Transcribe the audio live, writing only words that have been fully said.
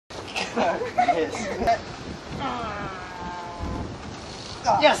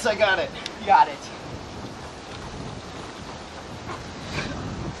Yes, I got it. You got it.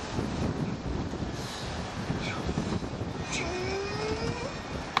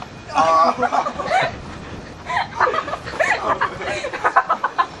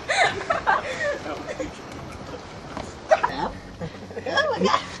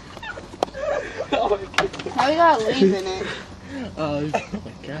 Now we got a leaf in it. Oh my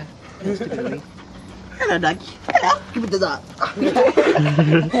god. Hello, ducky. Hello. Give me the dog.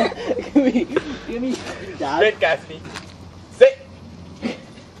 Give me dog. Spit, Gatsby. Sit.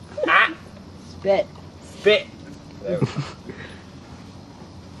 Ah. Spit. Spit.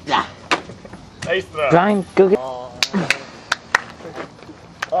 Yeah. Nice throw. Brian, go get.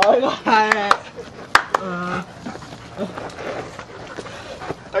 Oh, I got it.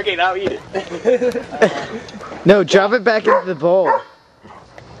 Okay, now eat it. No, drop it back into the bowl.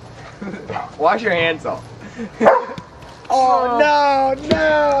 Wash your hands off. Oh no,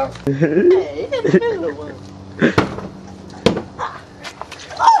 no! Hey, that's another one.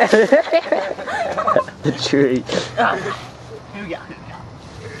 The tree. Here we go.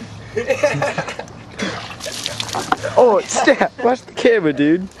 Oh, snap! Watch the camera,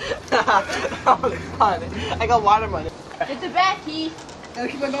 dude. That was fun. I got watermelon. Get the back, Keith. Gotta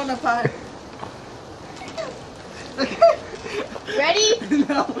keep on going up high. Ready?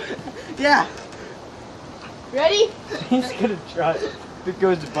 No. Yeah. Ready? He's gonna try. If it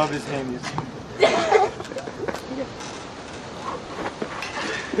goes above his hand, he's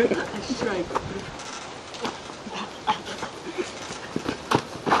Strike.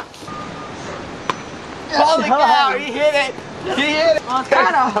 Holy cow, he hit it! He hit it! Well, it's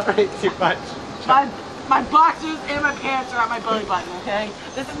kind of. Alright, too much. My boxers and my pants are at my belly button, okay?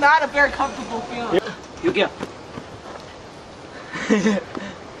 This is not a very comfortable feeling. You go. Okay.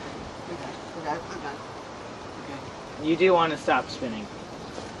 You do want to stop spinning.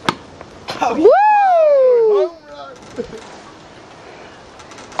 Oh, Woo!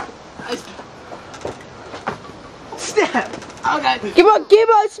 Snap! Oh god! Keep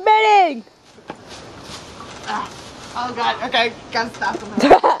on spinning! Oh god, okay, gotta stop them.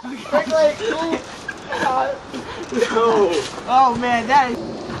 No! Oh man, that is.